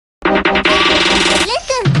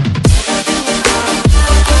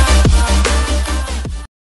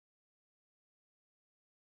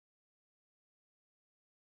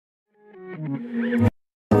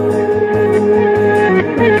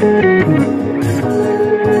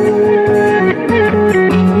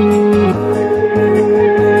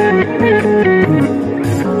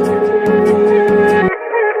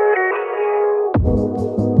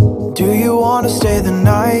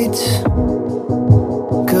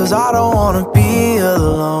'cause I don't wanna be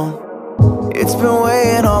alone. It's been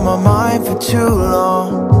weighing on my mind for too long,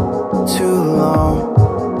 too long.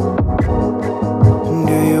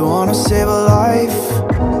 Do you wanna save a life?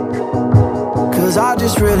 'Cause I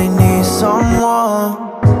just really need someone.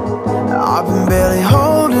 I've been barely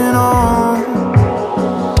holding on,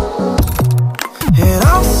 and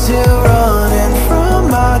I'm still running from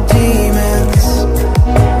my demons.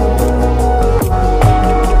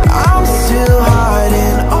 I'm still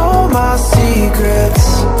hiding all my secrets,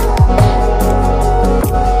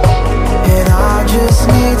 and I just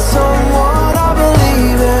need someone I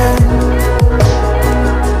believe in.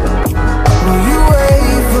 Will you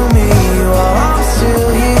wait for me while I'm still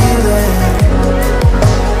healing?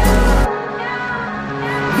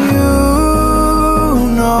 You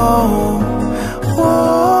know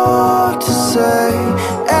what to say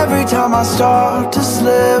every time I start to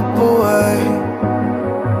slip away,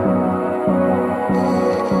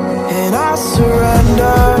 and I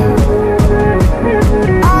surrender,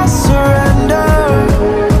 I surrender.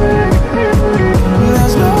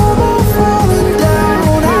 There's no more falling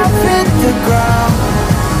down, I've hit the ground,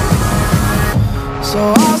 so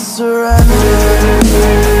I surrender.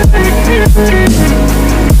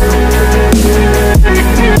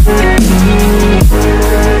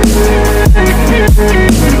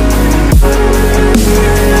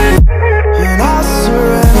 And I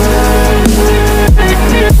surrender.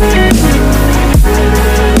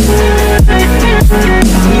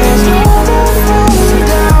 There's no more falling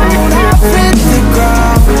down, I've hit the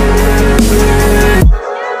ground.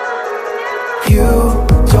 You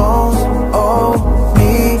don't owe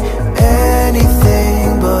me anything,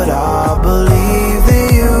 but I believe that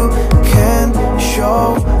you can show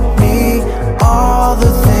me all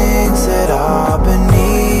the things that I've been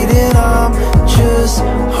needing. I'm just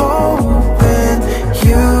hoping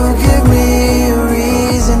you give me a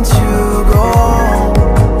reason to go on.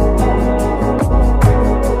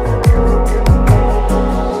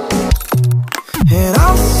 And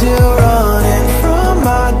I'm still running from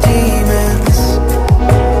my demons.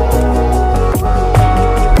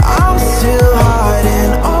 I'm still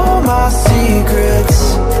hiding all my secrets,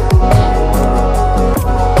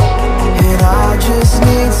 and I just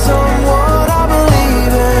need someone I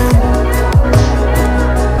believe in.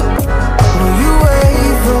 Will you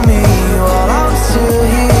wait for me while I'm still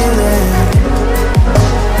healing?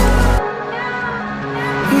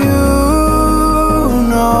 You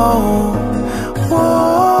know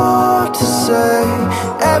what to say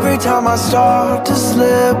every time I start to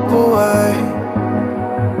slip away,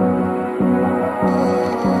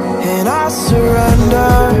 and I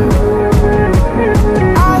surrender,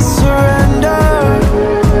 I surrender.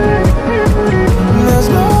 There's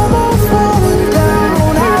no more falling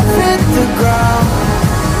down, I've hit the ground,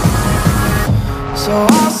 so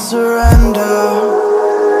I surrender.